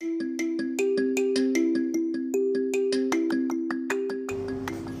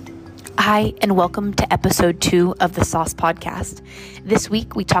Hi, and welcome to episode 2 of the Sauce Podcast. This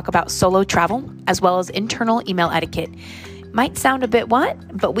week, we talk about solo travel as well as internal email etiquette. Might sound a bit what,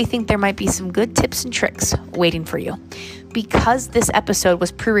 but we think there might be some good tips and tricks waiting for you. Because this episode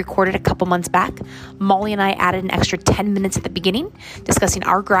was pre-recorded a couple months back, Molly and I added an extra 10 minutes at the beginning, discussing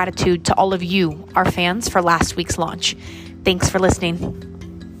our gratitude to all of you, our fans, for last week's launch. Thanks for listening.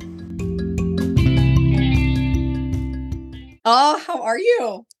 Oh, how are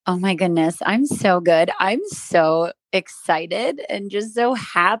you? Oh my goodness. I'm so good. I'm so excited and just so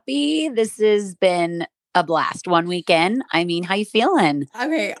happy. This has been a blast. One weekend. I mean, how you feeling?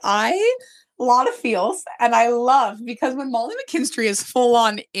 Okay, a lot of feels, and I love because when Molly McKinstry is full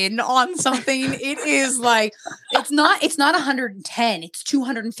on in on something, it is like it's not 110, it's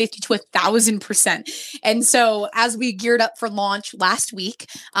 250 to 1,000%. And so as we geared up for launch last week,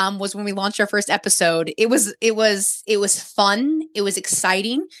 was when we launched our first episode. It was fun, it was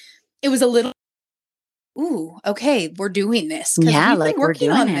exciting, it was a little ooh, okay, we're doing this. Yeah, we've like been we're working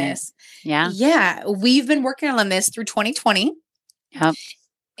doing on it. this. Yeah. We've been working on this through 2020. Yep.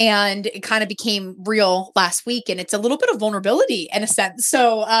 And it kind of became real last week. And it's a little bit of vulnerability in a sense.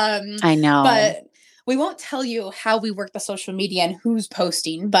 So, I know. but we won't tell you how we work the social media and who's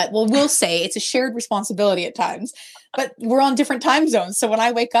posting, but we'll say it's a shared responsibility at times, but we're on different time zones. So when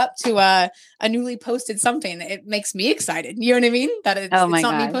I wake up to a newly posted something, it makes me excited. You know what I mean? That it's not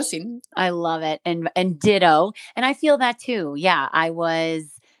me posting. I love it. And ditto. And I feel that too. Yeah. I was,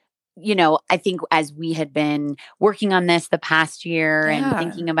 I think as we had been working on this the past year and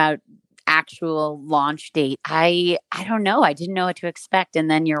thinking about actual launch date, I don't know. I didn't know what to expect. And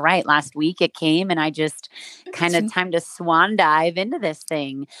then you're right. Last week it came and I just kind of time to swan dive into this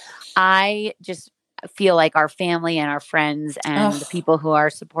thing. I just feel like our family and our friends and the people who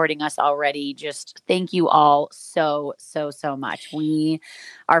are supporting us already, just thank you all so much. We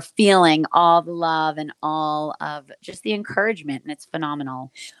are feeling all the love and all of just the encouragement, and it's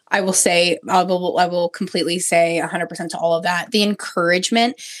phenomenal. I will completely say 100% to all of that. The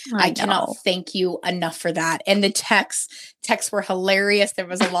encouragement, I cannot thank you enough for that. And the texts were hilarious. There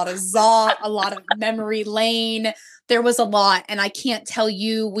was a lot of a lot of memory lane. There was a lot. And I can't tell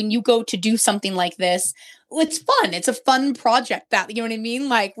you, when you go to do something like this, it's fun. It's a fun project that, you know what I mean?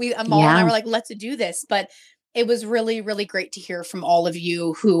 Like Molly and I were like, let's do this. But it was really, really great to hear from all of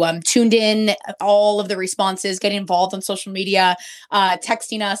you who tuned in, all of the responses, getting involved on social media,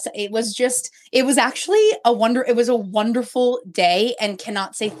 texting us. It was actually a wonderful day, and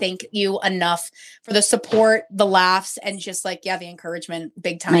cannot say thank you enough for the support, the laughs, and just the encouragement.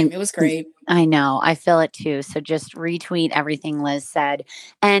 Big time. It was great. I know. I feel it too. So just retweet everything Liz said.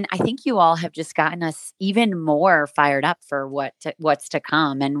 And I think you all have just gotten us even more fired up for what's to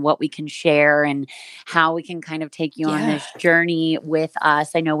come and what we can share and how we can kind of take you on this journey with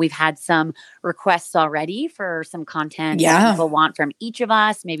us. I know we've had some requests already for some content that people want from each of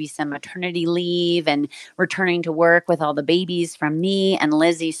us, maybe some maternity leave and returning to work with all the babies from me and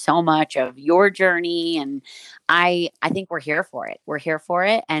Lizzie, so much of your journey. And I think we're here for it. We're here for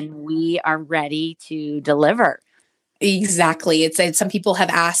it, and we are ready to deliver. Exactly. It's some people have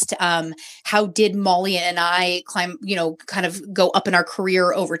asked, how did Molly and I climb, kind of go up in our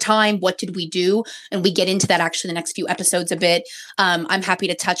career over time? What did we do? And we get into that actually in the next few episodes a bit. I'm happy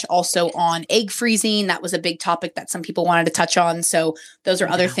to touch also on egg freezing. That was a big topic that some people wanted to touch on. So those are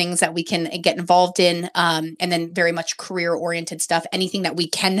other things that we can get involved in. And then very much career oriented stuff. Anything that we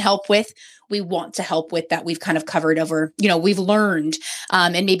can help with, we want to help with, that we've kind of covered over, we've learned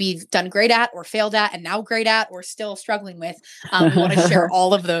and maybe done great at, or failed at, and now great at, or still struggling with. We want to share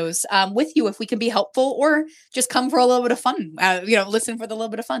all of those with you if we can be helpful, or just come for a little bit of fun, listen for the little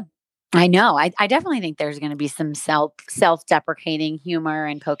bit of fun. I know. I definitely think there's going to be some self-deprecating humor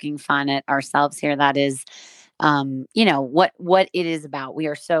and poking fun at ourselves here. That is, what it is about. We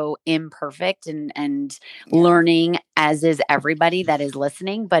are so imperfect and learning, as is everybody that is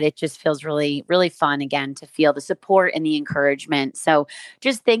listening, but it just feels really, really fun again to feel the support and the encouragement. So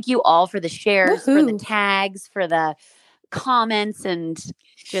just thank you all for the shares, for the tags, for the comments, and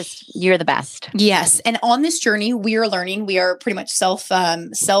just you're the best. Yes. And on this journey, we are learning. We are pretty much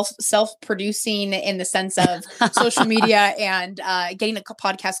self-producing in the sense of social media and getting a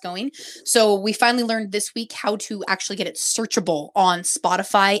podcast going. So we finally learned this week how to actually get it searchable on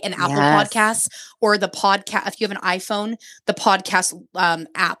Spotify and Apple Podcasts, or the podcast. If you have an iPhone, the podcast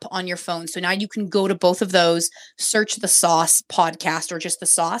app on your phone. So now you can go to both of those, search the Sauce podcast or just the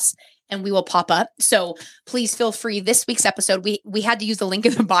Sauce, and we will pop up. So please feel free. This week's episode, we had to use the link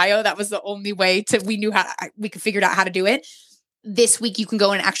in the bio. That was the only way we knew how we could figure out how to do it. this week you can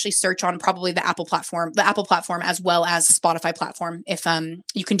go and actually search on probably the Apple platform as well as Spotify platform. If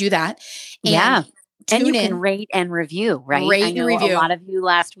you can do that. And and you can rate and review, right? Rate and review. A lot of you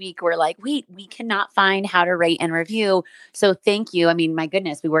last week were like, wait, we cannot find how to rate and review. So thank you. I mean, my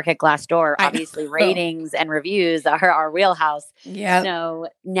goodness, we work at Glassdoor. Obviously, ratings and reviews are our wheelhouse. Yeah. So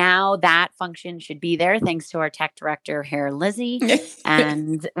now that function should be there thanks to our tech director here, Lizzie.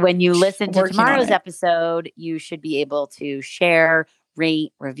 And when you listen to tomorrow's episode, you should be able to share,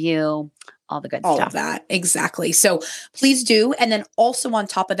 rate, review, all the good stuff. All of that. Exactly. So please do. And then also on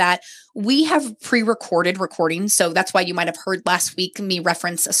top of that, we have pre-recorded recordings. So that's why you might have heard last week me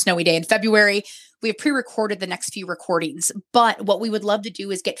reference a snowy day in February. We have pre-recorded the next few recordings. But what we would love to do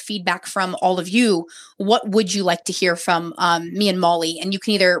is get feedback from all of you. What would you like to hear from me and Molly? And you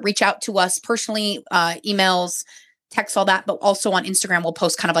can either reach out to us personally, emails, text, all that, but also on Instagram, we'll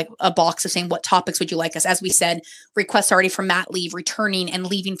post kind of like a box of saying, what topics would you like us? As we said, requests already from mat leave, returning and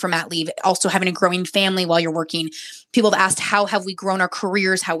leaving from mat leave, also having a growing family while you're working. People have asked, how have we grown our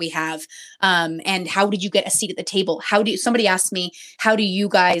careers? How we have, and how did you get a seat at the table? Somebody asked me, how do you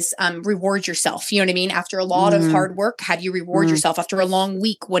guys reward yourself? You know what I mean? After a lot of hard work, how do you reward yourself? After a long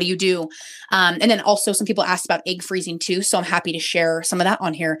week, what do you do? And then also some people asked about egg freezing too. So I'm happy to share some of that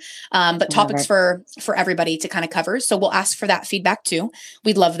on here. But topics for everybody to kind of cover. So we'll ask for that feedback too.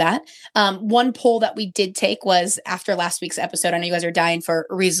 We'd love that. One poll that we did take was after last week's episode. I know you guys are dying for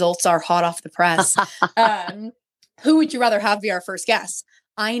results are hot off the press. Who would you rather have be our first guest?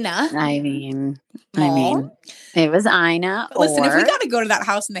 Ina. I mean, it was Ina. But listen, if we got to go to that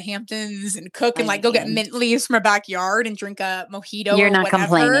house in the Hamptons and cook and go get mint leaves from our backyard and drink a mojito, you're not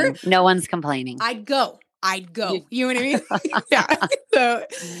complaining. No one's complaining. I'd go. You know what I mean? Yeah.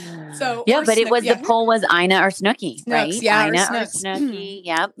 So yeah, but it was the poll was Ina or Snooki, right? Yeah, Ina or Snooki.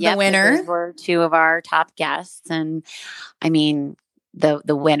 Yep. The winner. Those were two of our top guests, and I mean, the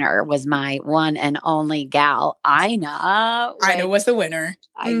winner was my one and only gal, Ina. Ina was the winner.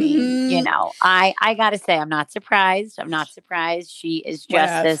 I mean, I gotta say, I'm not surprised. She is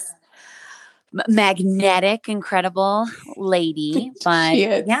just this magnetic, incredible lady. But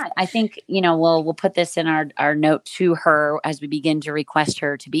yeah, I think, we'll put this in our note to her as we begin to request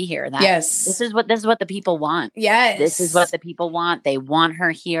her to be here. That this is what the people want. Yes. This is what the people want. They want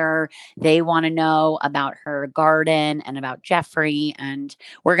her here. They want to know about her garden and about Jeffrey, and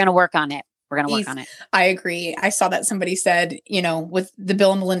we're going to work on it. We're going to work on it. I agree. I saw that somebody said, with the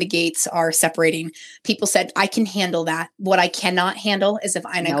Bill and Melinda Gates are separating, people said, I can handle that. What I cannot handle is if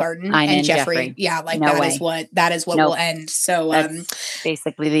Ina Garten and Jeffrey. Yeah. That is what will end. So, that's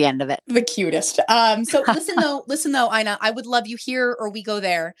basically the end of it. The cutest. So listen though, Ina, I would love you here or we go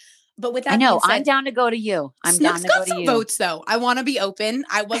there. But with that, I'm down to go to you. I'm down to go to you. Got some votes though. I want to be open.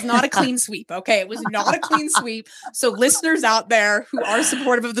 I was not a clean sweep. Okay. It was not a clean sweep. So listeners out there who are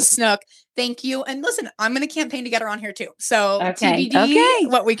supportive of the Snook, thank you. And listen, I'm going to campaign together on here too. So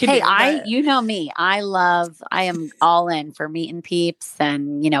TBD, what we can do. Hey, you know me. I am all in for meeting peeps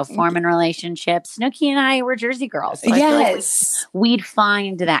and, forming relationships. Snooki and I were Jersey girls. So yes. We'd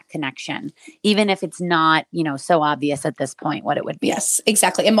find that connection, even if it's not, so obvious at this point what it would be. Yes,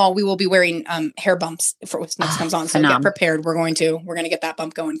 exactly. And Mal, we will be wearing hair bumps for when Snooks comes on. So get prepared. We're going to get that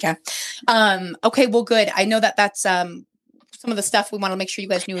bump going. Okay. Okay. Well, good. I know that's some of the stuff we want to make sure you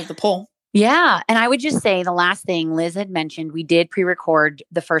guys knew of the poll. Yeah. And I would just say the last thing Liz had mentioned, we did pre-record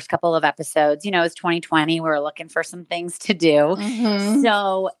the first couple of episodes. It's 2020. We were looking for some things to do. Mm-hmm.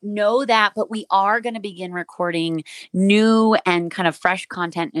 So know that, but we are going to begin recording new and kind of fresh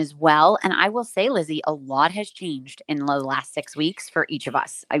content as well. And I will say, Lizzie, a lot has changed in the last 6 weeks for each of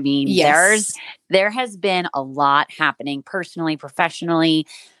us. I mean, there has been a lot happening personally, professionally.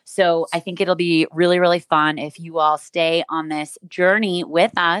 So I think it'll be really, really fun if you all stay on this journey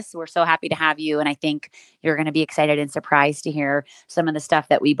with us. We're so happy to have you. And I think you're going to be excited and surprised to hear some of the stuff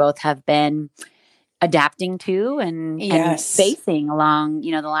that we both have been adapting to and facing along,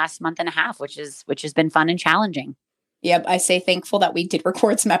 the last month and a half, which has been fun and challenging. Yep. I say thankful that we did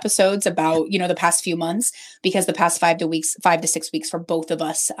record some episodes about, the past few months, because the past 5 to 6 weeks for both of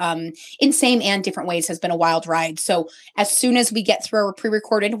us, in same and different ways has been a wild ride. So as soon as we get through our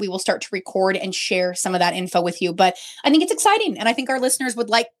pre-recorded, we will start to record and share some of that info with you. But I think it's exciting. And I think our listeners would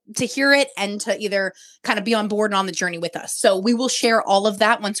like to hear it and to either kind of be on board and on the journey with us. So we will share all of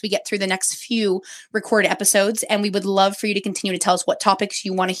that once we get through the next few recorded episodes. And we would love for you to continue to tell us what topics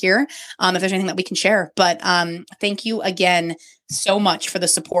you want to hear, if there's anything that we can share. But thank you you again so much for the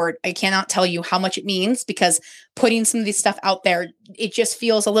support. I cannot tell you how much it means, because putting some of these stuff out there, it just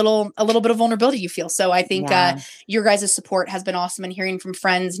feels a little bit of vulnerability you feel. So I think your guys' support has been awesome, and hearing from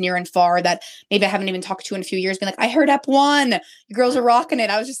friends near and far that maybe I haven't even talked to in a few years, being like, I heard Ep1, you girls are rocking it.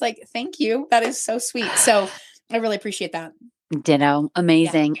 I was just like, thank you. That is so sweet. So I really appreciate that. Ditto.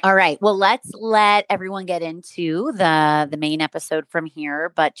 Amazing. Yeah. All right. Well, let's let everyone get into the main episode from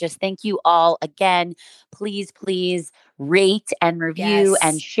here. But just thank you all again. Please rate and review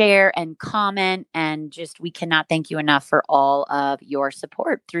and share and comment. And just, we cannot thank you enough for all of your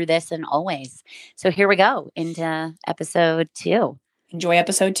support through this and always. So here we go into episode 2. Enjoy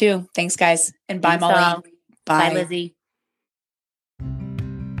episode 2. Thanks, guys. And bye, Molly. All. Bye, Lizzie.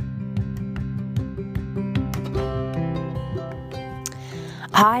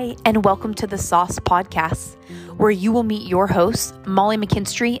 Hi, and welcome to the Sauce Podcast, where you will meet your hosts, Molly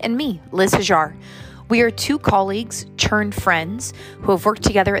McKinstry and me, Liz Hajar. We are 2 colleagues turned friends who have worked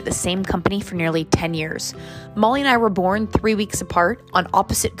together at the same company for nearly 10 years. Molly and I were born 3 weeks apart on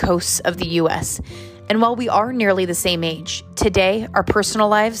opposite coasts of the U.S. And while we are nearly the same age, today our personal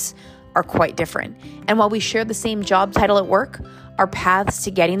lives are quite different. And while we share the same job title at work, our paths to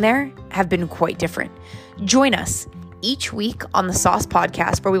getting there have been quite different. Join us each week on the Sauce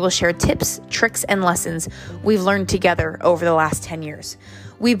Podcast, where we will share tips, tricks, and lessons we've learned together over the last 10 years.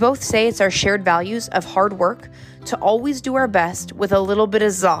 We both say it's our shared values of hard work to always do our best with a little bit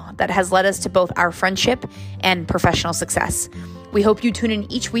of za that has led us to both our friendship and professional success. We hope you tune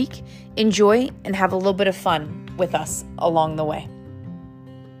in each week, enjoy, and have a little bit of fun with us along the way.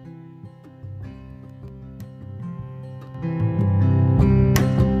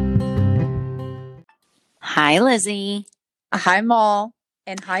 Hi, Lizzie. Hi, Mal.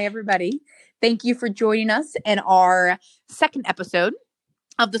 And hi, everybody. Thank you for joining us in our second episode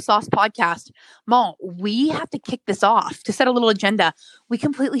of the Sauce Podcast. Mal, we have to kick this off to set a little agenda. We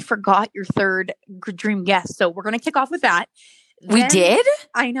completely forgot your third dream guest. So we're going to kick off with that. We did?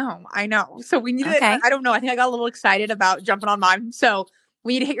 I know. So we need to, I don't know. I think I got a little excited about jumping on mine. So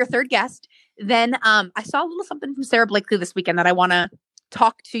we need to hit your third guest. Then I saw a little something from Sarah Blakely this weekend that I want to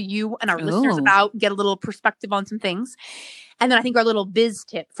talk to you and our listeners about, get a little perspective on some things. And then I think our little biz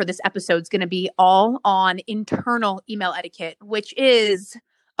tip for this episode is going to be all on internal email etiquette, which is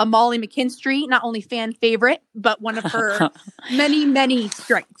a Molly McKinstry, not only fan favorite, but one of her many, many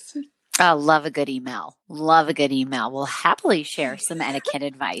strengths. Oh, love a good email. We'll happily share some etiquette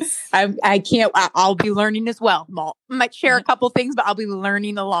advice. I'll be learning as well, Mal. I might share a couple things, but I'll be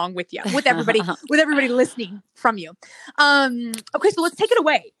learning along with you, with everybody listening from you. Okay, so let's take it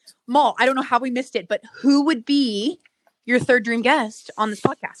away. Mal, I don't know how we missed it, but who would be your third dream guest on this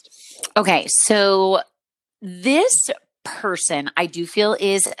podcast? Okay, so this person I do feel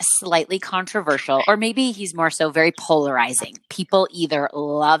is slightly controversial, or maybe he's more so very polarizing. People either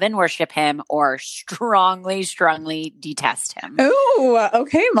love and worship him or strongly detest him. Oh,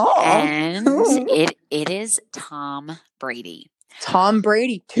 okay, Mal. And it is Tom Brady. Tom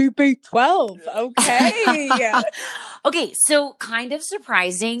Brady, 2B12. Okay. Okay, so kind of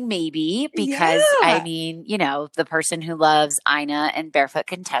surprising maybe, because I mean, you know, the person who loves Ina and Barefoot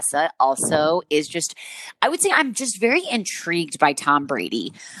Contessa also is just, I would say I'm just very intrigued by Tom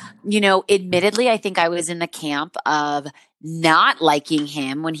Brady. You know, admittedly, I think I was in the camp of not liking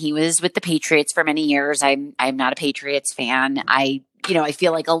him when he was with the Patriots for many years. I'm not a Patriots fan. I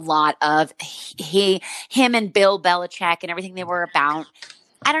feel like a lot of him and Bill Belichick and everything they were about,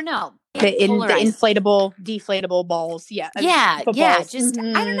 I don't know. The inflatable, deflatable balls. Yeah. Just,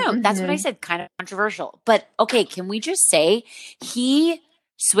 I don't know. That's what I said. Kind of controversial. But okay, can we just say he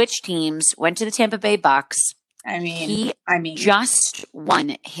switched teams, went to the Tampa Bay Bucks. I mean, he just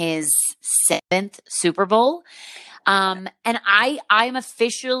won his 7th Super Bowl. And I'm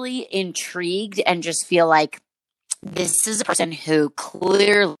officially intrigued and just feel like this is a person who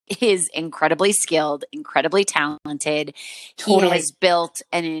clearly is incredibly skilled, incredibly talented. Totally. He has built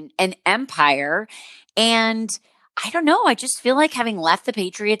an empire. And I don't know. I just feel like having left the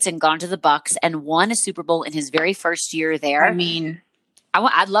Patriots and gone to the Bucks and won a Super Bowl in his very first year there. I mean,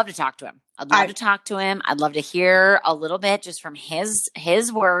 I'd love to talk to him. I'd love to hear a little bit just from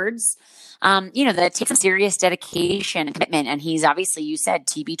his words. That takes some serious dedication and commitment. And he's obviously, you said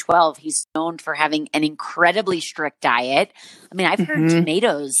TB12. He's known for having an incredibly strict diet. I mean, I've heard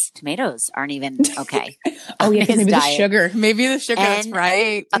tomatoes aren't even okay. Maybe the sugar is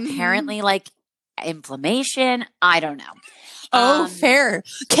right. Apparently, like inflammation. I don't Oh, know. fair.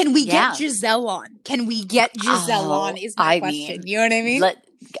 Can we get Giselle on? Is my question. You know what I mean?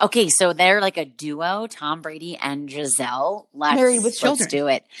 Okay, so they're like a duo, Tom Brady and Giselle. Married with children. Let's do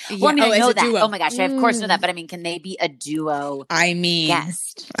it. Yeah. Well, I mean, I know that. Duo. Oh my gosh, I of course know that. But I mean, can they be a duo?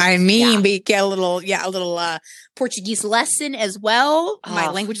 Guest? We get a little Portuguese lesson as well. My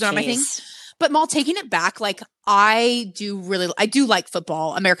language is not my thing. But Mal, taking it back, like I do like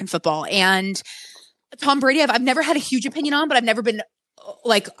football, American football, and Tom Brady. I've never had a huge opinion on, but I've never been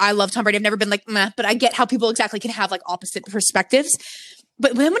like, I love Tom Brady. I've never been like, meh, but I get how people exactly can have like opposite perspectives.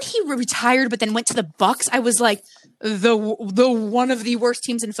 But then when he retired, but then went to the Bucks, I was like, the one of the worst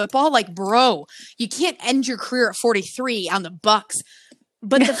teams in football. Like, bro, you can't end your career at 43 on the Bucks.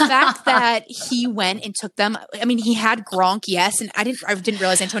 But the fact that he went and took them, I mean, he had Gronk, yes, and I didn't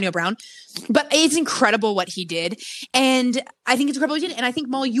realize Antonio Brown, but it's incredible what he did, and I think it's incredible what he did. And I think,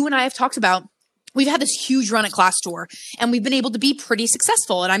 Molly, you and I have talked about, we've had this huge run at Glassdoor, and we've been able to be pretty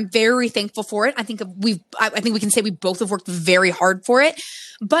successful, and I'm very thankful for it. I think we can say we both have worked very hard for it.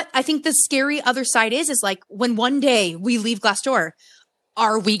 But I think the scary other side is like when one day we leave Glassdoor,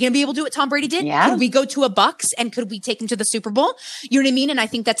 are we going to be able to do what Tom Brady did? Yeah. Could we go to a Bucks and could we take him to the Super Bowl? You know what I mean? And I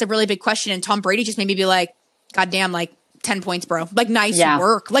think that's a really big question. And Tom Brady just made me be like, God damn, like 10 points, bro. Like nice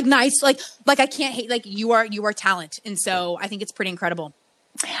work. Like nice. Like I can't hate, like you are talent. And so I think it's pretty incredible.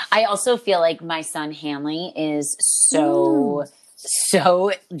 I also feel like my son Hanley is so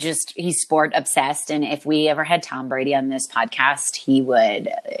just, he's sport obsessed. And if we ever had Tom Brady on this podcast,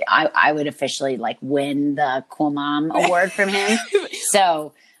 I would officially like win the Cool Mom award from him.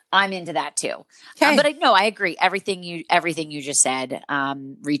 So I'm into that too. Okay. But I agree. Everything you just said,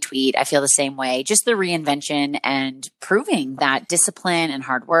 retweet. I feel the same way. Just the reinvention and proving that discipline and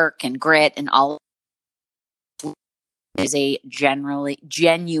hard work and grit and all is a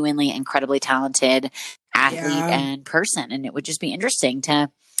genuinely incredibly talented athlete and person. And it would just be interesting to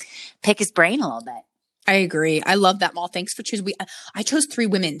pick his brain a little bit. I agree. I love that, Mal. Thanks for choosing. I chose 3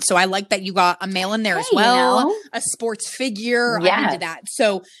 women. So I like that you got a male in there as well, a sports figure. Yeah. I'm into that.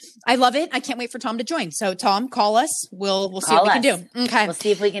 So I love it. I can't wait for Tom to join. So Tom, call us. We'll see what we can do. Okay. We'll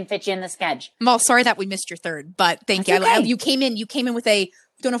see if we can fit you in the schedule. Mal, sorry that we missed your third, but thank you. Okay. You came in with a,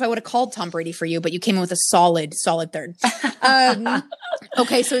 don't know if I would have called Tom Brady for you, but you came in with a solid third.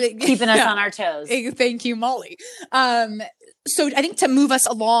 Okay. So keeping us on our toes. Thank you, Molly. So I think to move us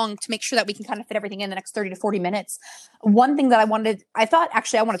along, to make sure that we can kind of fit everything in the next 30 to 40 minutes, one thing that I want to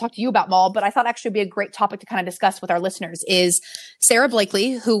talk to you about, Mal, but I thought actually would be a great topic to kind of discuss with our listeners is Sarah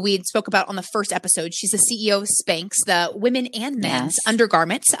Blakely, who we spoke about on the first episode. She's the CEO of Spanx, the women and men's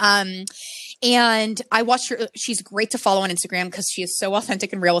undergarments. And I watched her. She's great to follow on Instagram because she is so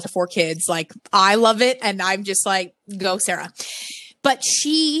authentic and real with the 4 kids. Like, I love it. And I'm just like, go, Sarah. But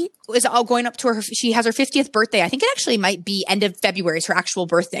she is all going up to she has her 50th birthday. I think it actually might be end of February is her actual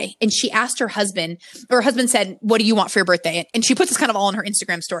birthday. And she asked her husband said, what do you want for your birthday? And she puts this kind of all in her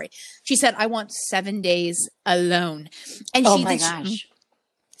Instagram story. She said, I want 7 days alone. And my gosh.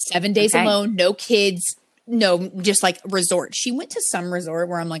 7 days alone, no kids. No, just like resort. She went to some resort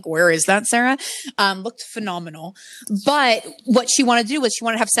where I'm like, where is that, Sarah? Looked phenomenal. But what she wanted to do was she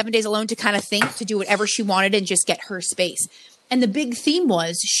wanted to have 7 days alone to kind of think, to do whatever she wanted and just get her space. And the big theme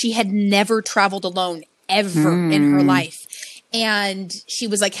was she had never traveled alone ever in her life. And she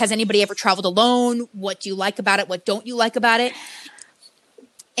was like, has anybody ever traveled alone? What do you like about it? What don't you like about it?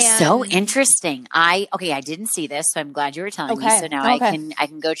 And so interesting. I didn't see this, so I'm glad you were telling me. So now I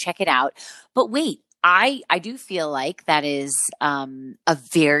can go check it out. But wait, I do feel like that is a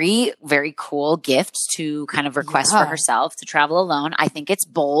very, very cool gift to kind of request for herself to travel alone. I think it's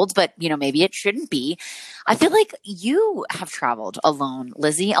bold, but maybe it shouldn't be. I feel like you have traveled alone,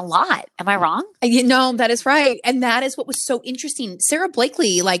 Lizzie, a lot. Am I wrong? No, that is right. And that is what was so interesting. Sarah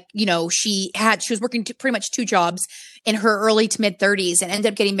Blakely, she was working pretty much 2 jobs in her early to mid 30s and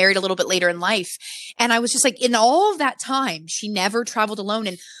ended up getting married a little bit later in life. And I was just like, in all of that time, she never traveled alone.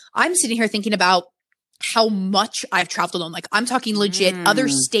 And I'm sitting here thinking about how much I've traveled alone. Like, I'm talking legit other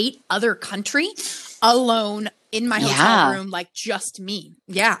state, other country, alone in my hotel room, like just me.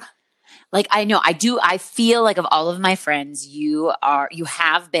 Yeah. Like, I know I do. I feel like of all of my friends, you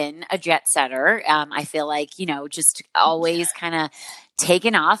have been a jet setter. I feel like, just always kind of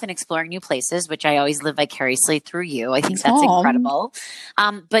taking off and exploring new places, which I always live vicariously through you. I think that's incredible.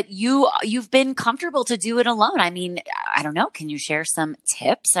 But you've been comfortable to do it alone. I mean, I don't know. Can you share some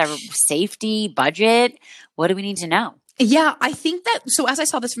tips, safety, budget? What do we need to know? Yeah, I think that, so as I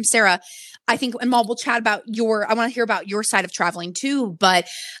saw this from Sarah, I think, and Mal, we'll chat about I want to hear about your side of traveling too, but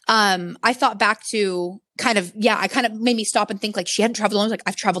I thought back to, kind of made me stop and think like she hadn't traveled alone. Like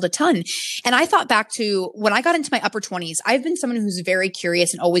I've traveled a ton. And I thought back to when I got into my upper 20s, I've been someone who's very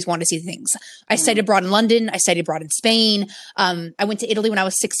curious and always wanted to see things. I studied abroad in London. I studied abroad in Spain. I went to Italy when I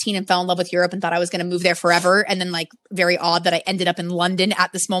was 16 and fell in love with Europe and thought I was going to move there forever. And then like very odd that I ended up in London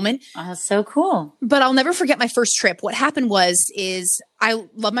at this moment. Oh, so cool. But I'll never forget my first trip. What happened is I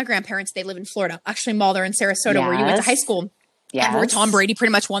love my grandparents. They live in Florida, actually Mulder in Sarasota, where you went to high school. Yeah, where Tom Brady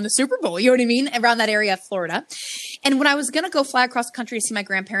pretty much won the Super Bowl. You know what I mean? Around that area of Florida. And when I was going to go fly across the country to see my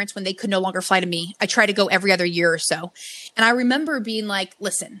grandparents when they could no longer fly to me, I tried to go every other year or so. And I remember being like,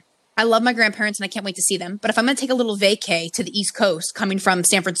 listen, I love my grandparents and I can't wait to see them. But if I'm going to take a little vacay to the East Coast coming from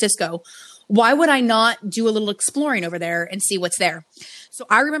San Francisco, why would I not do a little exploring over there and see what's there? So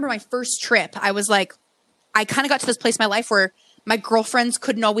I remember my first trip. I was like, I kind of got to this place in my life where my girlfriends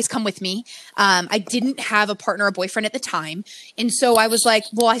couldn't always come with me. I didn't have a partner or boyfriend at the time. And so I was like,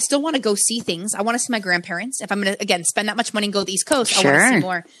 well, I still want to go see things. I want to see my grandparents. If I'm going to, again, spend that much money and go to the East Coast, I want to see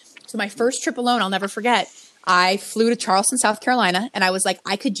more. So my first trip alone, I'll never forget. I flew to Charleston, South Carolina. And I was like,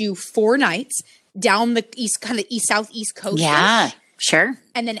 I could do 4 nights down the southeast coast. Yeah, sure.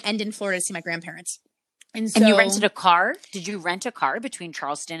 And then end in Florida to see my grandparents. And you rented a car? Did you rent a car between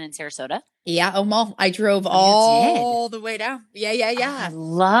Charleston and Sarasota? Yeah. Oh, Mom, I drove all the way down. Yeah. I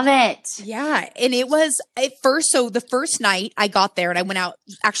love it. Yeah. And it was at first. So the first night I got there and I went out,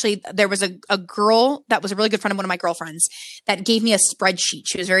 actually, there was a girl that was a really good friend of one of my girlfriends that gave me a spreadsheet.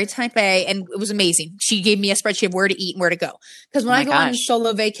 She was very type A and it was amazing. She gave me a spreadsheet of where to eat and where to go. Because when I go on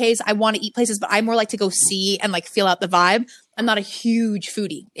solo vacays, I want to eat places, but I more like to go see and like feel out the vibe. I'm not a huge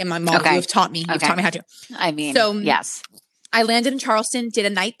foodie. And my mom, you have taught me. You've taught me how to. I mean, yes. I landed in Charleston, did a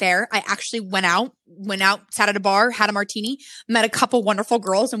night there. I actually went out, sat at a bar, had a martini, met a couple wonderful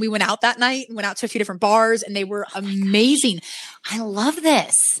girls, and we went out that night and went out to a few different bars, and they were amazing. I love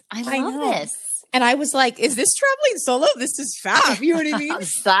this. I love this. And I was like, is this traveling solo? This is fab. You know what I mean?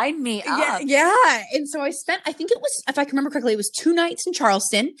 Sign me up. Yeah. And so I spent, I think it was, if I can remember correctly, it was 2 nights in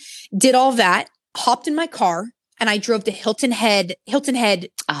Charleston, did all that, hopped in my car, and I drove to Hilton Head. Oh,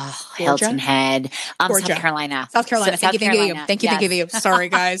 Georgia? Hilton Head. South Carolina. Thank you. Sorry,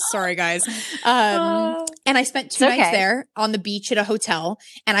 guys. And I spent 2 nights there on the beach at a hotel.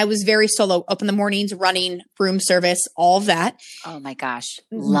 And I was very solo, up in the mornings, running, room service, all of that. Oh my gosh.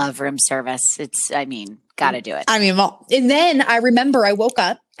 Love room service. Gotta do it. And then I remember I woke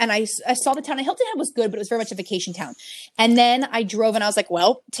up and I saw the town. And Hilton Head was good, but it was very much a vacation town. And then I drove and I was like,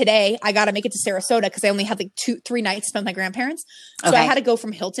 well, today I got to make it to Sarasota because I only had like 3 nights to spend with my grandparents. So I had to go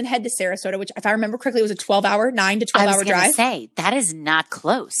from Hilton Head to Sarasota, which if I remember correctly, was a 9 to 12 hour drive. I was going to say, that is not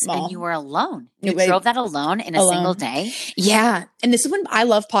close. And you were alone. You drove that alone in a single day? Yeah. And this is when I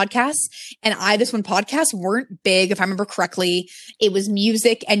love podcasts. And when podcasts weren't big, if I remember correctly, it was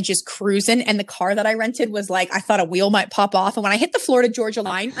music and just cruising. And the car that I rented was like, I thought a wheel might pop off. And when I hit the Florida-Georgia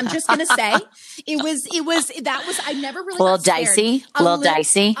line, I'm just going to say I never really a little dicey. A little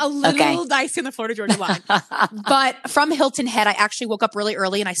dicey in the Florida-Georgia line. But from Hilton Head, I actually woke up really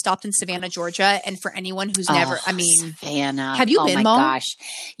early and I stopped in Savannah, Georgia. And for anyone who's Savannah. Have you been, my Mom? Gosh.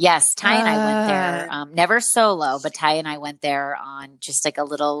 Yes. Ty and I went there, never solo, but Ty and I went there on just like a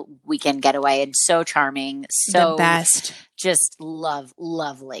little weekend getaway and so charming. So the best. Just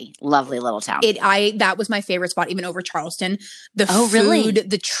lovely little town. That was my favorite spot, even over Charleston. The food,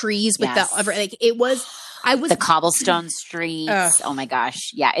 the trees with the cobblestone streets. Oh my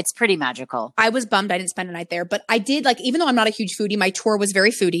gosh. Yeah. It's pretty magical. I was bummed I didn't spend a night there, but I did even though I'm not a huge foodie, my tour was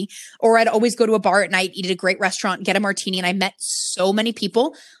very foodie, or I'd always go to a bar at night, eat at a great restaurant, get a martini. And I met so many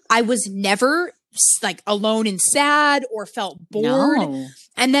people. I was never alone and sad or felt bored. No.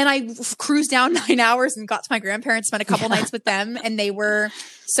 And then I cruised down 9 hours and got to my grandparents, spent a couple nights with them, and they were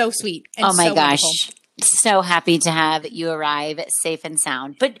so sweet. And oh my so gosh. Wonderful. So happy to have you arrive safe and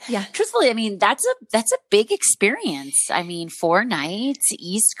sound. But truthfully, that's a big experience. 4 nights,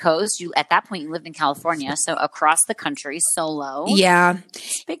 East Coast. At that point, you lived in California, so across the country, solo. Yeah,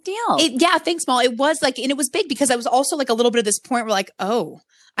 it's a big deal. Thanks, Mal. It was and it was big because I was also a little bit of this point where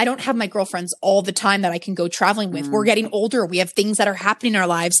I don't have my girlfriends all the time that I can go traveling with. We're getting older. We have things that are happening in our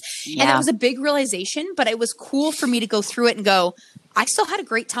lives. Yeah. And it was a big realization, but it was cool for me to go through it and go, I still had a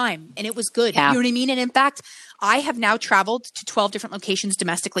great time and it was good. Yeah. You know what I mean? And in fact, I have now traveled to 12 different locations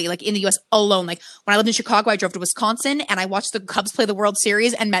domestically, in the US alone. When I lived in Chicago, I drove to Wisconsin and I watched the Cubs play the World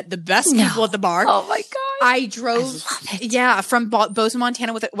Series and met the best people at the bar. Oh my gosh. I drove, from Bozeman,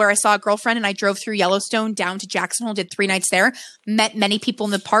 Montana, where I saw a girlfriend, and I drove through Yellowstone down to Jackson Hole, did 3 nights there, met many people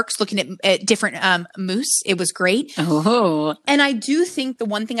in the parks looking at different moose. It was great. Oh. And I do think the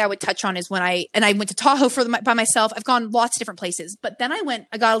one thing I would touch on is when I went to Tahoe by myself. I've gone lots of different places, but then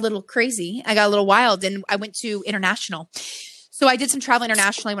I got a little crazy. I got a little wild, and I went to international. So I did some travel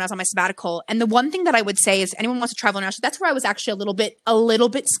internationally when I was on my sabbatical. And the one thing that I would say is anyone wants to travel internationally, that's where I was actually a little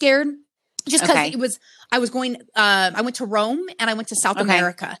bit scared. Just because I went to Rome and I went to South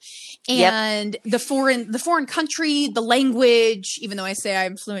America, and the foreign country, the language, even though I say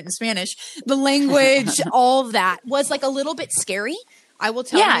I'm fluent in Spanish, the language, all of that was like a little bit scary. I will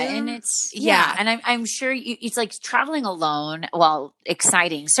tell you. And it's, and I'm sure it's like traveling alone. Well,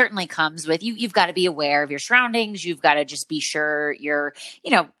 exciting certainly comes with you've got to be aware of your surroundings. You've got to just be sure you're,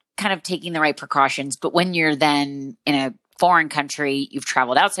 kind of taking the right precautions. But when you're then in a foreign country, you've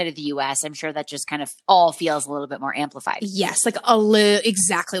traveled outside of the US, I'm sure that just kind of all feels a little bit more amplified. Yes, like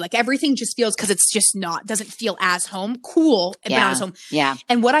exactly. Like everything just feels, because it's just doesn't feel as home. Cool, but not as home. Yeah.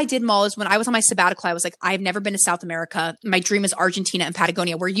 And what I did, Mal, is when I was on my sabbatical, I was like, I've never been to South America. My dream is Argentina and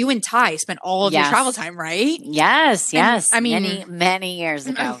Patagonia, where you and Ty spent all of your travel time, right? Yes. And, I mean, many years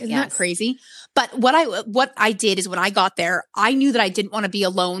ago. Isn't that crazy? But what I did is when I got there, I knew that I didn't want to be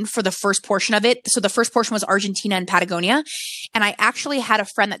alone for the first portion of it. So the first portion was Argentina and Patagonia. And I actually had a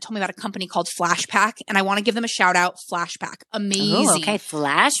friend that told me about a company called Flashpack. And I want to give them a shout out. Flashpack. Amazing. Ooh, okay.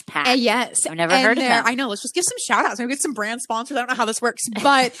 Flashpack. Yes. I've never heard of them. I know. Let's just give some shout outs. Maybe get some brand sponsors. I don't know how this works.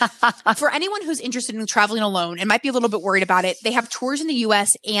 But for anyone who's interested in traveling alone and might be a little bit worried about it, they have tours in the US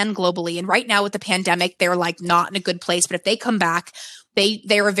and globally. And right now with the pandemic, they're like not in a good place. But if they come back,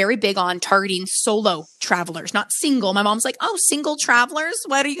 they are very big on targeting solo travelers, not single. My mom's like, oh, single travelers?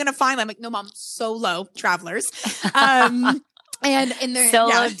 What are you going to find? I'm like, no, mom, solo travelers. And they're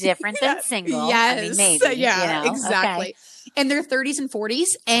solo different than single. Yes. I mean, maybe. Exactly. Okay. In their 30s and 40s,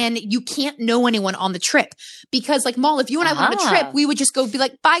 and you can't know anyone on the trip because, like, Mal, if you and I went on a trip, we would just go be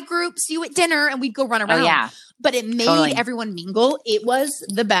like, bye group, see you at dinner, and we'd go run around. Oh, yeah. But it made everyone mingle. It was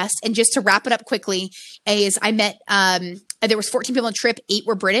the best. And just to wrap it up quickly, is I met there was 14 people on the trip, 8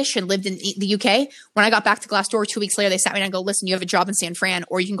 were British and lived in the UK. When I got back to Glassdoor 2 weeks later, they sat me down and go, listen, you have a job in San Fran,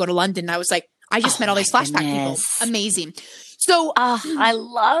 or you can go to London. And I was like, I just met all these Flashback people. Amazing. So I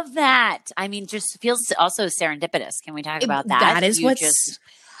love that. I mean, just feels also serendipitous. Can we talk about that? That is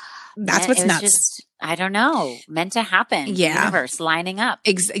that's what's nuts. Just, I don't know, meant to happen. Yeah. Universe lining up.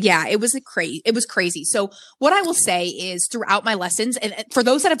 It was crazy. So what I will say is throughout my lessons, and for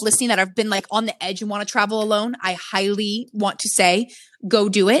those that have listening that have been like on the edge and want to travel alone, I highly want to say, go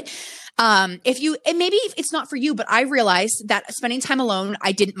do it. And maybe it's not for you, but I realized that spending time alone,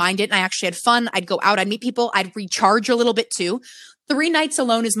 I didn't mind it. And I actually had fun. I'd go out, I'd meet people, I'd recharge a little bit too. 3 nights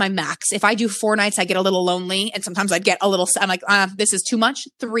alone is my max. If I do 4 nights, I get a little lonely. And sometimes I'd get a little, I'm like, this is too much.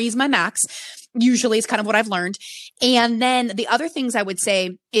 3 is my max. Usually it's kind of what I've learned. And then the other things I would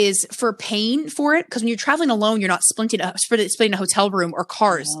say is for paying for it. Because when you're traveling alone, you're not splitting a hotel room or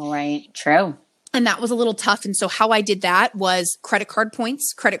cars. All right. True. And that was a little tough. And so how I did that was credit card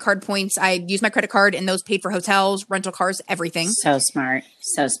points. I used my credit card and those paid for hotels, rental cars, everything. So smart.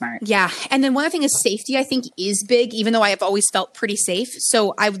 Yeah. And then one other thing is safety, I think, is big, even though I have always felt pretty safe.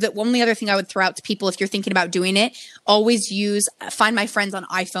 So the only other thing I would throw out to people, if you're thinking about doing it, always find my friends on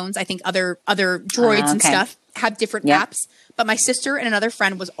iPhones. I think other droids and stuff have different apps. But my sister and another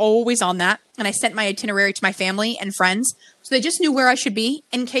friend was always on that. And I sent my itinerary to my family and friends. So they just knew where I should be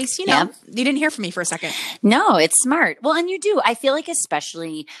in case, you didn't hear from me for a second. No, it's smart. Well, and you do. I feel like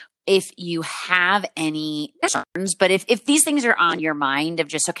especially if you have any concerns, but if these things are on your mind of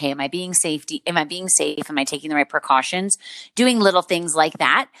just, okay, am I being safe? Am I taking the right precautions? Doing little things like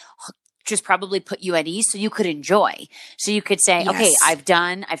that just probably put you at ease so you could enjoy. So you could say, okay, I've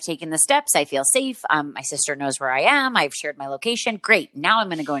taken the steps. I feel safe. My sister knows where I am. I've shared my location. Great. Now I'm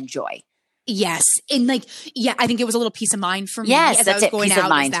going to go enjoy. Yes. And I think it was a little peace of mind for me. Yes, as I was going peace out. of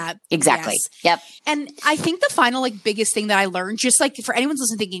mind. Exactly. Yes. Yep. And I think the final biggest thing that I learned, just like for anyone's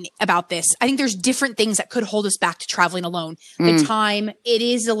listening thinking about this, I think there's different things that could hold us back to traveling alone. The time, it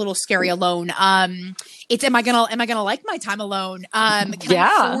is a little scary alone. It's am I gonna like my time alone? Can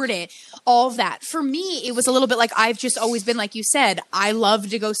I afford it? All of that. For me, it was a little bit like I've just always been, like you said, I love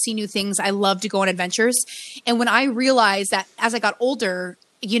to go see new things. I love to go on adventures. And when I realized that as I got older,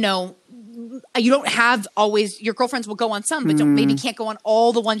 you don't have always, your girlfriends will go on some, but maybe can't go on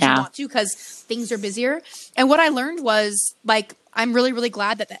all the ones you want to because things are busier. And what I learned was I'm really, really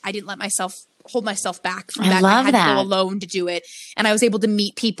glad that I didn't hold myself back from that. I had to go alone to do it. And I was able to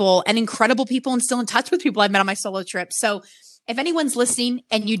meet people and incredible people and still in touch with people I met on my solo trip. So if anyone's listening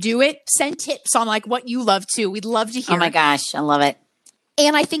and you do it, send tips on like what you love too. We'd love to hear. Oh my gosh, I love it.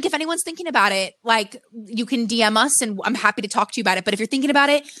 And I think if anyone's thinking about it, like you can DM us and I'm happy to talk to you about it. But if you're thinking about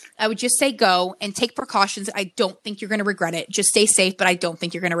it, I would just say go and take precautions. I don't think you're going to regret it. Just stay safe, but I don't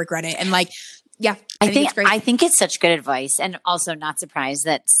think you're going to regret it. And like, yeah, I think it's great. I think it's such good advice. And also not surprised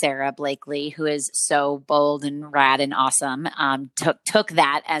that Sarah Blakely, who is so bold and rad and awesome, took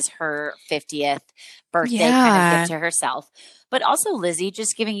that as her 50th birthday kind of gift to herself. But also Lizzie,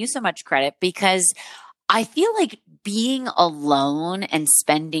 just giving you so much credit because I feel like being alone and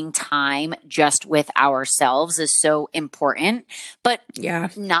spending time just with ourselves is so important, but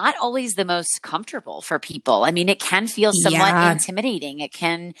not always the most comfortable for people. I mean, it can feel somewhat intimidating. It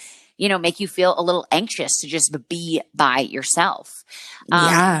can, make you feel a little anxious to just be by yourself.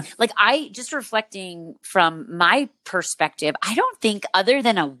 Like just reflecting from my perspective, I don't think other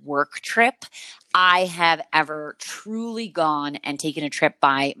than a work trip, I have ever truly gone and taken a trip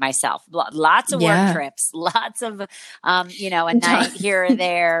by myself. Lots of work trips, lots of, a night here or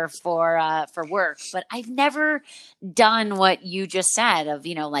there for work. But I've never done what you just said of,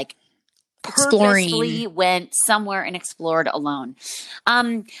 like purposely went somewhere and explored alone.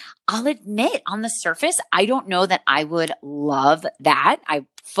 I'll admit on the surface, I don't know that I would love that. I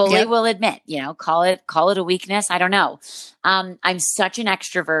fully will admit, call it a weakness. I don't know. I'm such an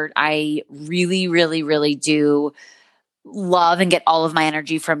extrovert. I really, really, really do love and get all of my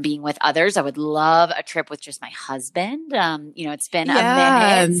energy from being with others. I would love a trip with just my husband. It's been a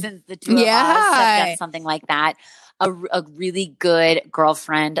minute since the two of us have done something like that. A really good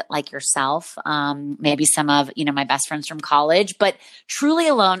girlfriend like yourself, maybe some of, my best friends from college, but truly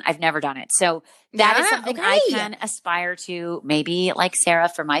alone, I've never done it. So that is something I can aspire to. Maybe like Sarah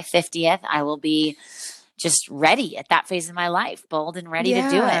for my 50th, I will be just ready at that phase of my life, bold and ready to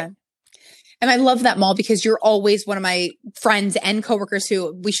do it. And I love that, Mal, because you're always one of my friends and coworkers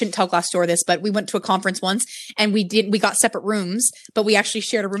who we shouldn't tell Glassdoor this, but we went to a conference once and we got separate rooms, but we actually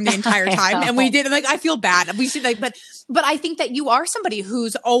shared a room the entire time. And we did like, I feel bad. We should but I think that you are somebody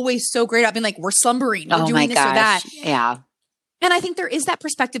who's always so great at being like, we're slumbering, we're doing this or that. Yeah. And I think there is that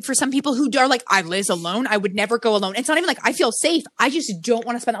perspective for some people who are like, I live alone. I would never go alone. It's not even like I feel safe. I just don't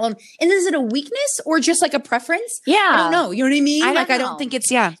want to spend it alone. And is it a weakness or just like a preference? Yeah. I don't know. You know what I mean? I don't think it's,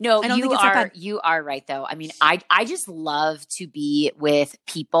 No, I don't think it's you are right though. I mean, I just love to be with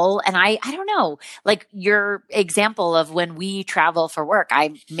people and I don't know, like your example of when we travel for work,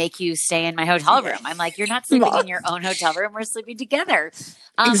 I make you stay in my hotel room. I'm like, you're not sleeping in your own hotel room. We're sleeping together.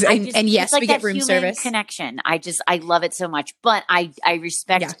 And yes, like we get room service connection. I love it so much, but I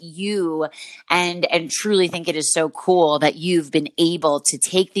respect you and truly think it is so cool that you've been able to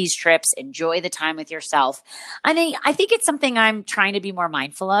take these trips, enjoy the time with yourself. And I think it's something I'm trying to be more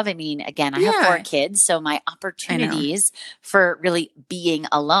mindful of. I mean, again, I have 4 kids, so my opportunities for really being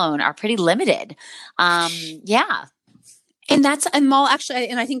alone are pretty limited. And Mal, actually,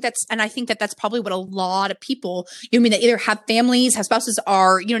 and I think that's probably what a lot of people, that either have families, have spouses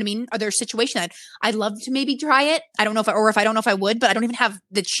are, are their situation that I'd love to maybe try it. I don't know if I don't know if I would, but I don't even have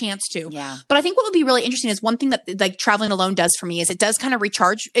the chance to. Yeah. But I think what would be really interesting is one thing that like traveling alone does for me is it does kind of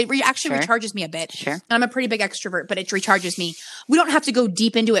recharge. It actually recharges me a bit. Sure. And I'm a pretty big extrovert, but it recharges me. We don't have to go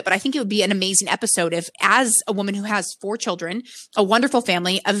deep into it, but I think it would be an amazing episode if, as a woman who has 4 children, a wonderful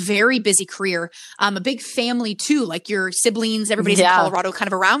family, a very busy career, a big family too, like your siblings, everybody's in Colorado kind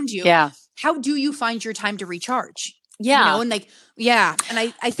of around you. Yeah. How do you find your time to recharge? Yeah. And like,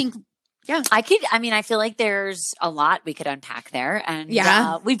 and I think, I feel like there's a lot we could unpack there and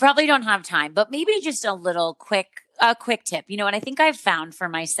we probably don't have time, but maybe just a little quick tip, and I think I've found for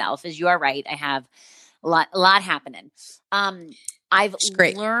myself is you are right. I have a lot happening. I've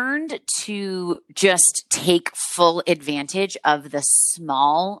learned to just take full advantage of the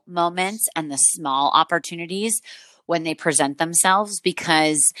small moments and the small opportunities when they present themselves,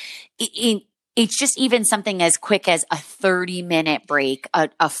 because it's just even something as quick as a 30-minute break, a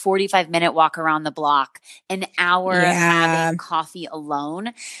 45-minute walk around the block, an hour having coffee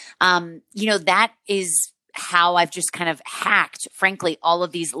alone. That is how I've just kind of hacked, frankly, all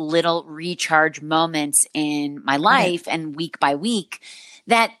of these little recharge moments in my life and week by week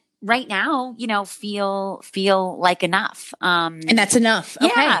that right now, feel like enough. And that's enough.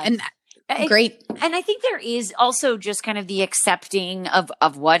 Okay. And great. And I think there is also just kind of the accepting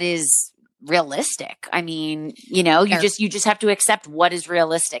of what is realistic. I mean, you know, you just have to accept what is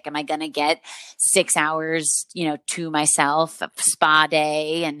realistic. Am I going to get 6 hours, you know, to myself, a spa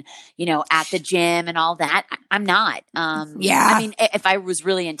day and, you know, at the gym and all that? I'm not. I mean, if I was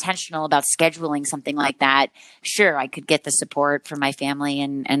really intentional about scheduling something like that, sure, I could get the support from my family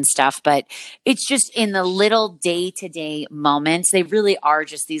and stuff, but it's just in the little day-to-day moments. They really are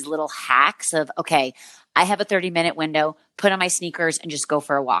just these little hacks of, okay, I have a 30-minute window, put on my sneakers and just go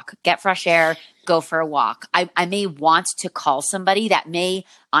for a walk, get fresh air, go for a walk. I may want to call somebody. That may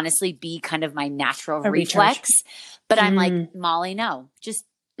honestly be kind of my natural reflex, but I'm like, Molly, no, just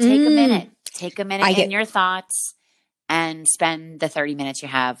take a minute in your thoughts and spend the 30 minutes you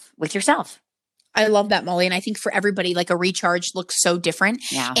have with yourself. I love that, Molly. And I think for everybody, like a recharge looks so different.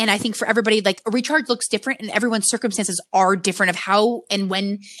 Yeah. And I think for everybody, like a recharge looks different and everyone's circumstances are different of how and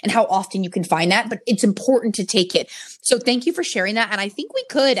when and how often you can find that, but it's important to take it. So thank you for sharing that. And I think we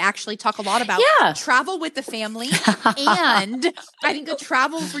could actually talk a lot about travel with the family. And I think a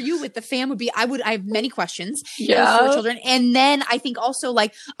travel for you with the fam would be, I have many questions for children. And then I think also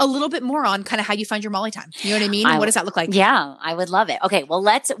like a little bit more on kind of how you find your Molly time. You know what I mean? What does that look like? Yeah, I would love it. Okay. Well,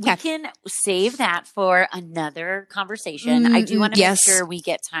 we can save that for another conversation. I do want to make sure we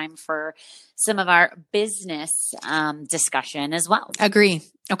get time for some of our business discussion as well. Agree.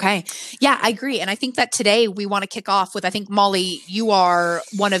 Okay. Yeah, I agree. And I think that today we want to kick off with, I think, Molly, you are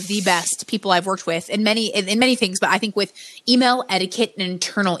one of the best people I've worked with in many things, but I think with email etiquette and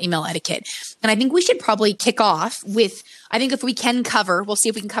internal email etiquette. And I think we should probably kick off with, I think if we can cover, we'll see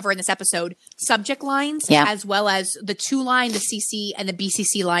if we can cover in this episode, subject lines, as well as the 2-line, the CC and the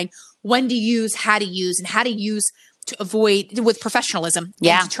BCC line, when to use, how to use, and how to use to avoid with professionalism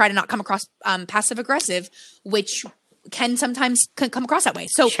and to try to not come across passive aggressive, which can sometimes come across that way.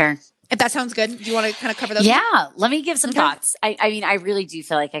 So if that sounds good, do you want to kind of cover those? Yeah. Let me give some thoughts. I mean, I really do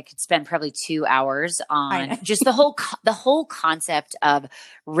feel like I could spend probably 2 hours on just the whole concept of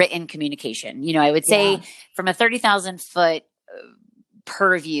written communication. You know, I would say from a 30,000 foot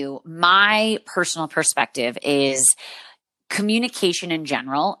purview, my personal perspective is communication in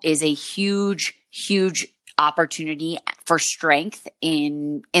general is a huge, huge opportunity for strength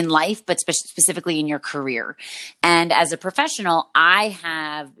in life, but specifically in your career. And as a professional, I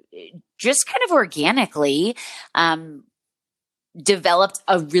have just kind of organically developed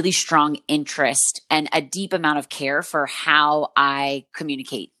a really strong interest and a deep amount of care for how I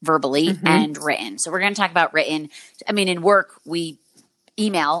communicate verbally and written. So we're going to talk about written. I mean, in work, we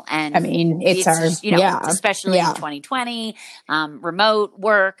email and it's our, you know, especially in 2020, remote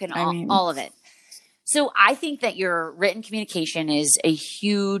work and all of it. So I think that your written communication is a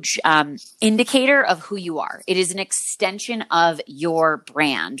huge indicator of who you are. It is an extension of your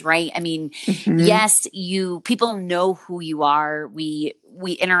brand, right? I mean, yes, people know who you are. We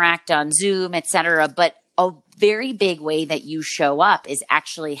interact on Zoom, et cetera, but a very big way that you show up is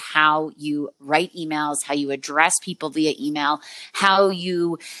actually how you write emails, how you address people via email, how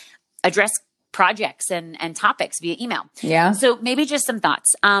you address projects and topics via email. Yeah. So maybe just some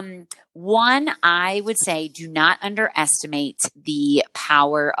thoughts. One, I would say do not underestimate the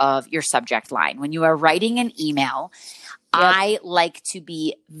power of your subject line. When you are writing an email, I like to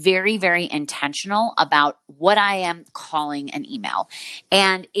be very, very intentional about what I am calling an email.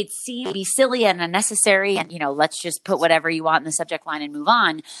 And it seems to be silly and unnecessary. And, you know, let's just put whatever you want in the subject line and move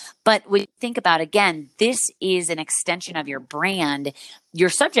on. But when you think about, again, this is an extension of your brand. Your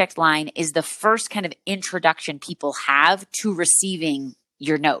subject line is the first kind of introduction people have to receiving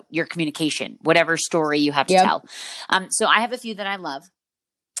your note, your communication, whatever story you have to tell. So I have a few that I love.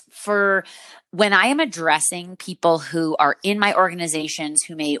 For when I am addressing people who are in my organizations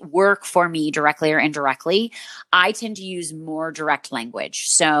who may work for me directly or indirectly, I tend to use more direct language.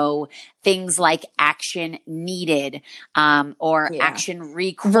 So things like action needed or action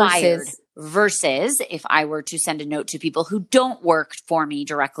required versus if I were to send a note to people who don't work for me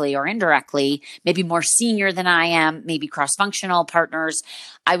directly or indirectly, maybe more senior than I am, maybe cross-functional partners,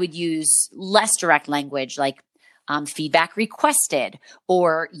 I would use less direct language like feedback requested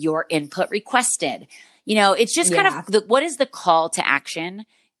or your input requested. You know, it's just kind of what is the call to action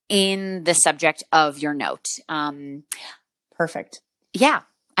in the subject of your note? Perfect. Yeah.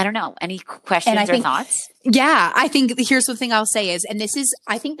 I don't know. Any questions or thoughts? Yeah. I think here's the thing I'll say is, and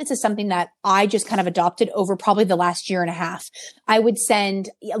I think this is something that I just kind of adopted over probably the last year and a half. I would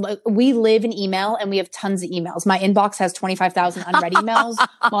we live in email and we have tons of emails. My inbox has 25,000 unread emails.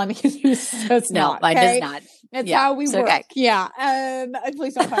 Well, I'm accusing mine does not. That's how we work. Okay. Yeah.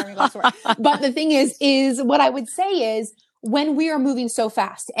 Please don't fire me last word. But the thing is what I would say is when we are moving so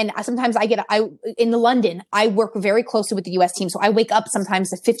fast, and sometimes in London, I work very closely with the US team. So I wake up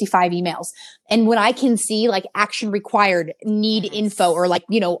sometimes to 55 emails. And when I can see like action required, need info, or like,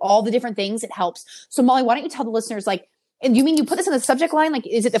 all the different things, it helps. So Molly, why don't you tell the listeners, like, and you mean you put this in the subject line? Like,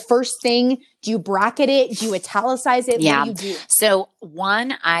 is it the first thing? Do you bracket it? Do you italicize it? Yeah. What do you do? So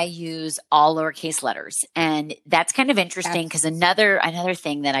one, I use all lowercase letters, and that's kind of interesting because another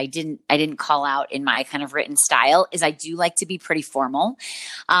thing that I didn't call out in my kind of written style is I do like to be pretty formal.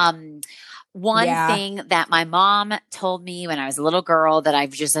 One thing that my mom told me when I was a little girl that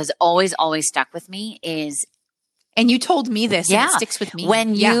has always stuck with me is, and you told me this, and it sticks with me.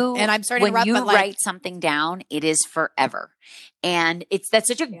 And I'm sorry to interrupt, when you write something down, it is forever. And that's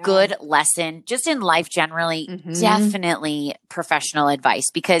such a good lesson just in life generally, definitely professional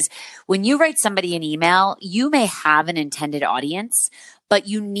advice, because when you write somebody an email, you may have an intended audience, but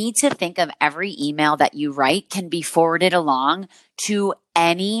you need to think of every email that you write can be forwarded along to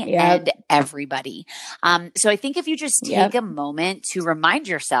any and everybody. So I think if you just take a moment to remind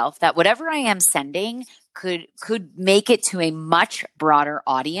yourself that whatever I am sending could make it to a much broader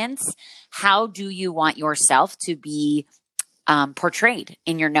audience, how do you want yourself to be portrayed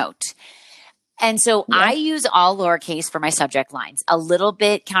in your note? And so I use all lowercase for my subject lines, a little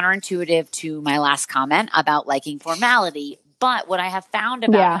bit counterintuitive to my last comment about liking formality. But what I have found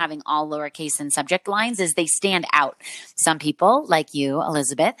about having all lowercase in subject lines is they stand out. Some people, like you,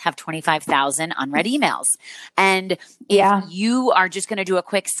 Elizabeth, have 25,000 unread emails. And if you are just going to do a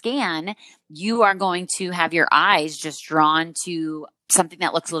quick scan, you are going to have your eyes just drawn to something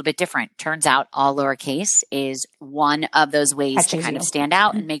that looks a little bit different. Turns out all lowercase is one of those ways to kind of stand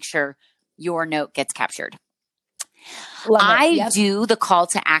out and make sure your note gets captured. I do the call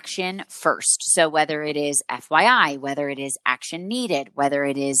to action first. So whether it is FYI, whether it is action needed, whether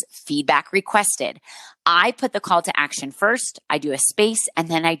it is feedback requested, I put the call to action first. I do a space, and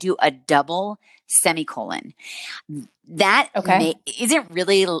then I do a double semicolon. That isn't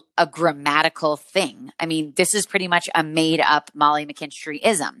really a grammatical thing. I mean, this is pretty much a made up Molly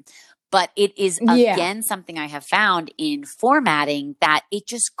McKinstry-ism. But it is, again, something I have found in formatting that it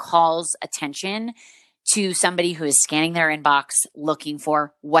just calls attention to somebody who is scanning their inbox looking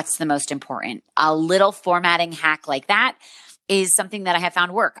for what's the most important. A little formatting hack like that is something that I have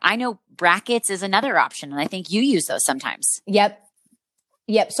found work. I know brackets is another option, and I think you use those sometimes. Yep.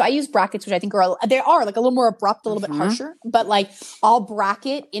 So I use brackets, which I think they are like a little more abrupt, a little bit harsher, but like I'll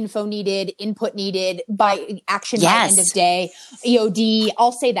bracket info needed, input needed, by action by end of day, EOD.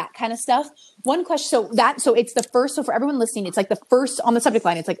 I'll say that kind of stuff. One question. So it's the first. So for everyone listening, it's like the first on the subject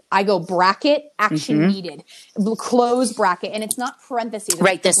line. It's like I go bracket, action needed, close bracket, and it's not parentheses.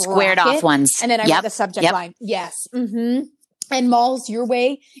 Right. The squared off ones. And then I write the subject line. Yes. And Malls, your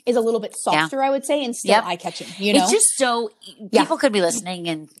way is a little bit softer, I would say, and still eye-catching. It's just so people could be listening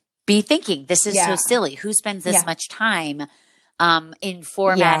and be thinking, this is so silly. Who spends this much time in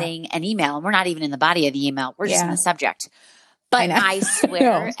formatting an email? And we're not even in the body of the email. We're just in the subject. But I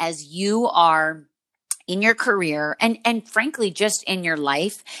swear, as you are in your career and frankly, just in your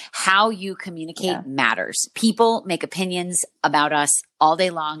life, how you communicate matters. People make opinions about us all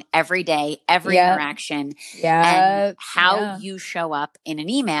day long, every day, every interaction. And how you show up in an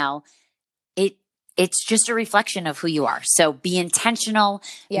email, it's just a reflection of who you are. So be intentional,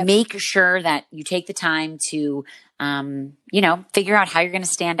 make sure that you take the time to, figure out how you're going to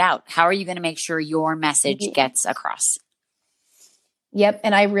stand out. How are you going to make sure your message gets across? Yep.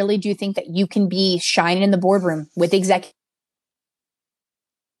 And I really do think that you can be shining in the boardroom with executives.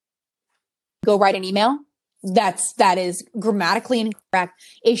 Go write an email. That is grammatically incorrect.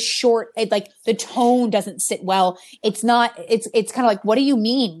 Is short. Like the tone doesn't sit well. It's not, it's kind of like, what do you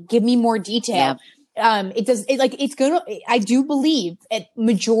mean? Give me more detail. I do believe at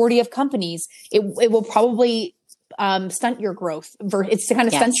majority of companies, it will probably stunt your growth. It's to kind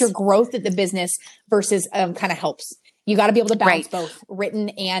of stunt your growth at the business versus kind of helps. You got to be able to balance both written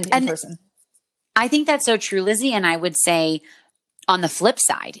and in person. I think that's so true, Lizzie. And I would say on the flip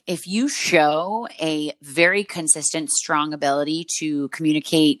side, if you show a very consistent, strong ability to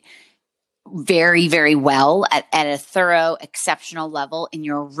communicate very, very well at a thorough, exceptional level in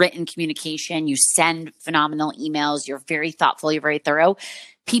your written communication, you send phenomenal emails, you're very thoughtful, you're very thorough,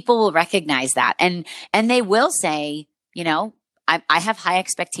 people will recognize that. And they will say, I have high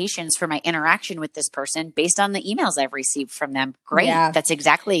expectations for my interaction with this person based on the emails I've received from them. Great. Yeah. That's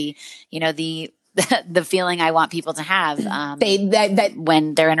exactly, the the feeling I want people to have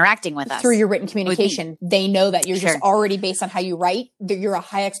when they're interacting with us through your written communication. They know that you're just already, based on how you write, that you're a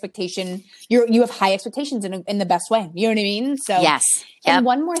high expectation. You have high expectations in the best way. You know what I mean? So yes. Yep. And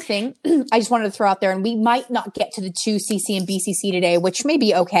one more thing I just wanted to throw out there, and we might not get to the 2 CC and BCC today, which may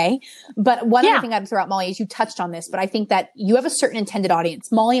be okay. But one other thing I'd throw out, Molly, is you touched on this, but I think that you have a certain intended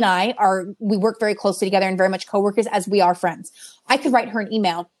audience. Molly and we work very closely together and very much coworkers as we are friends. I could write her an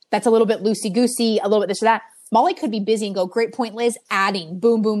email that's a little bit loosey-goosey, a little bit this or that. Molly could be busy and go, great point, Liz, adding,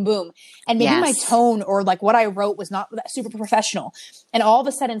 boom, boom, boom. And maybe my tone or like what I wrote was not super professional. And all of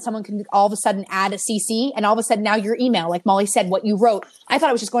a sudden, someone can all of a sudden add a CC, and all of a sudden now your email, like Molly said, what you wrote, I thought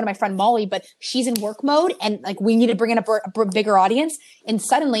I was just going to my friend Molly, but she's in work mode and like we need to bring in a bigger audience. And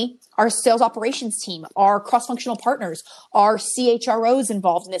suddenly our sales operations team, our cross-functional partners, our CHROs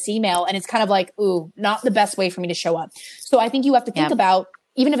involved in this email. And it's kind of like, ooh, not the best way for me to show up. So I think you have to think about,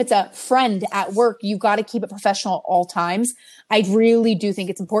 even if it's a friend at work, you've got to keep it professional at all times. I really do think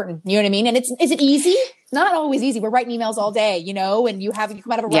it's important. You know what I mean? And is it easy? Not always easy. We're writing emails all day, you know, and you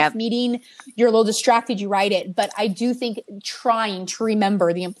come out of a rough meeting, you're a little distracted, you write it. But I do think trying to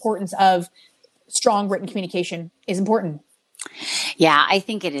remember the importance of strong written communication is important. Yeah, I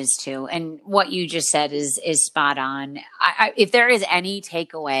think it is too. And what you just said is spot on. If there is any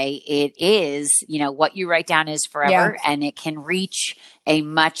takeaway, it is, what you write down is forever, and it can reach a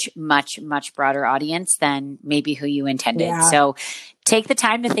much, much, much broader audience than maybe who you intended. Yeah. So take the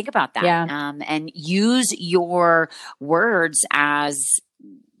time to think about that, and use your words as,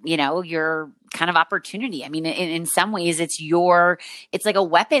 your kind of opportunity. I mean, in some ways it's like a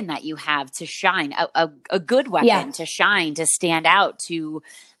weapon that you have to shine, a good weapon to shine, to stand out, to,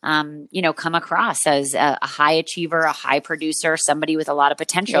 come across as a high achiever, a high producer, somebody with a lot of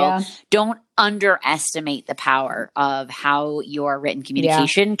potential. Yeah. Don't underestimate the power of how your written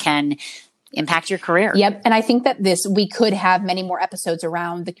communication can impact your career. Yep. And I think that we could have many more episodes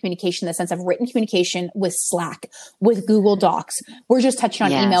around the communication, the sense of written communication with Slack, with Google Docs. We're just touching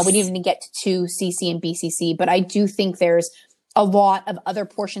on email. We didn't even get to CC and BCC, but I do think there's a lot of other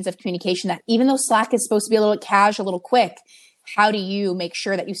portions of communication that, even though Slack is supposed to be a little casual, a little quick, how do you make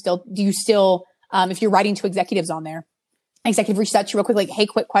sure that you still, if you're writing to executives on there, executive reached out to you real quick, like, hey,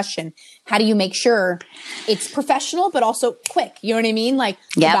 quick question. How do you make sure it's professional, but also quick? You know what I mean? Like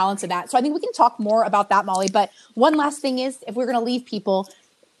the balance of that. So I think we can talk more about that, Molly. But one last thing is, if we're going to leave people,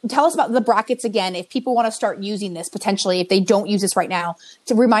 tell us about the brackets again. If people want to start using this potentially, if they don't use this right now,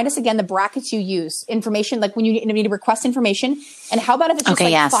 to remind us again, the brackets you use, information, like when you need to request information. And how about if it's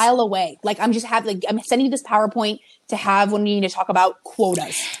just file away? Like I'm sending you this PowerPoint to have when we need to talk about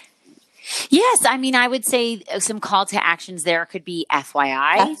quotas. Yes. I mean, I would say some call to actions there could be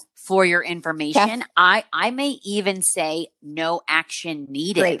FYI for your information. I may even say no action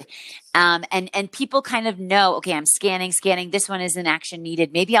needed. Great. And people kind of know, okay, I'm scanning. This one is an action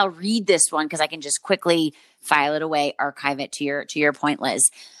needed. Maybe I'll read this one because I can just quickly file it away, archive it to your point, Liz.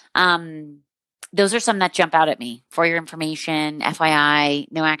 Those are some that jump out at me. For your information,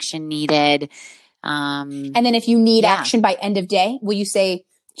 FYI, no action needed. And then if you need action by end of day, will you say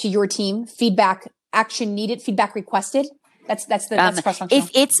to your team, feedback action needed, feedback requested? That's cross-functional.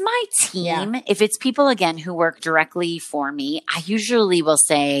 If it's my team, if it's people again who work directly for me, I usually will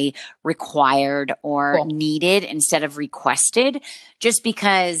say required or needed instead of requested, just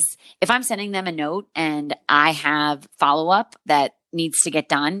because if I'm sending them a note and I have follow-up that needs to get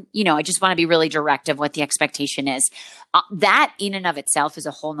done, I just want to be really direct of what the expectation is. That in and of itself is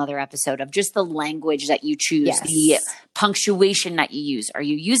a whole nother episode of just the language that you choose, the punctuation that you use. Are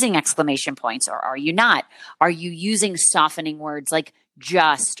you using exclamation points or are you not? Are you using softening words like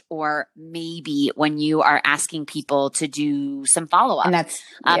just or maybe when you are asking people to do some follow-up? And that's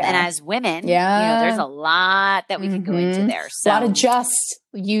and as women, there's a lot that we can go into there. So a lot of just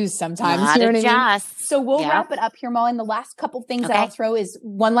use sometimes. You know what I mean? So we'll wrap it up here, Molly. And the last couple things that I'll throw is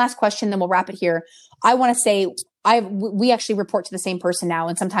one last question, then we'll wrap it here. I want to say we actually report to the same person now,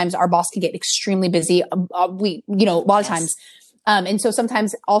 and sometimes our boss can get extremely busy. A lot of times. And so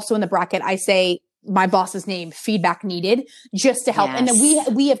sometimes also in the bracket, I say my boss's name, feedback needed, just to help. And then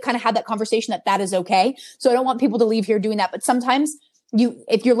we have kind of had that conversation that is okay. So I don't want people to leave here doing that. But sometimes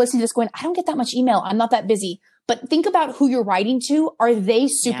if you're listening to this going, I don't get that much email, I'm not that busy. But think about who you're writing to. Are they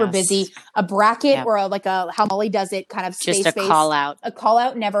super busy? A bracket or how Molly does it, kind of just a call out. A call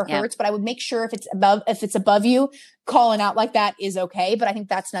out never hurts. But I would make sure if it's above you, calling out like that is okay. But I think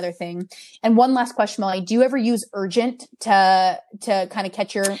that's another thing. And one last question, Molly, do you ever use urgent to kind of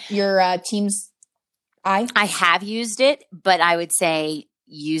catch your team's eye? I have used it, but I would say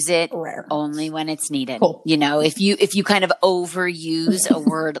use it Rare. only when it's needed. Cool. You know, if you kind of overuse a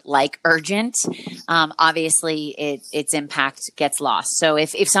word like urgent, obviously its impact gets lost. So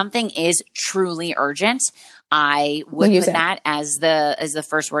if something is truly urgent, I would put that as the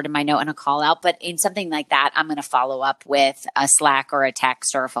first word in my note and a call out. But in something like that, I'm going to follow up with a Slack or a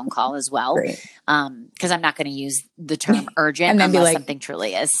text or a phone call as well. Because I'm not going to use the term urgent unless something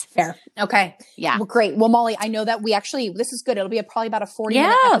truly is. Fair. Okay. Yeah. Well, great. Well, Molly, I know that this is good. It'll be probably about a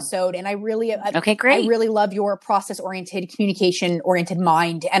 40-minute episode. And I really, great. I really love your process-oriented, communication-oriented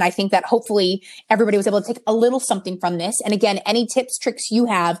mind. And I think that hopefully everybody was able to take a little something from this. And again, any tips, tricks you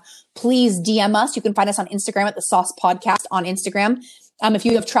have, please DM us. You can find us on Instagram at the Sauce Podcast on Instagram. If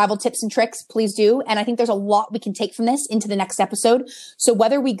you have travel tips and tricks, please do. And I think there's a lot we can take from this into the next episode. So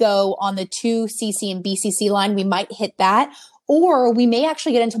whether we go on the 2CC and BCC line, we might hit that, or we may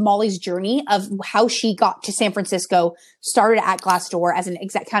actually get into Molly's journey of how she got to San Francisco, started at Glassdoor as an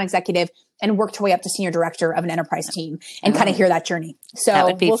account executive, and worked her way up to senior director of an enterprise team, and kind of hear that journey. So that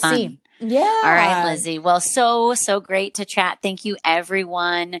would be fun. See. Yeah. All right, Lizzie. Well, so great to chat. Thank you,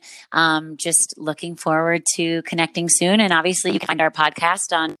 everyone. Just looking forward to connecting soon. And obviously you can find our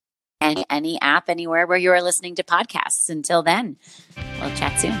podcast on any app, anywhere where you are listening to podcasts. Until then, we'll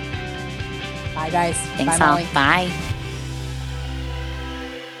chat soon. Bye, guys. Thanks, Bye, all. Molly. Bye.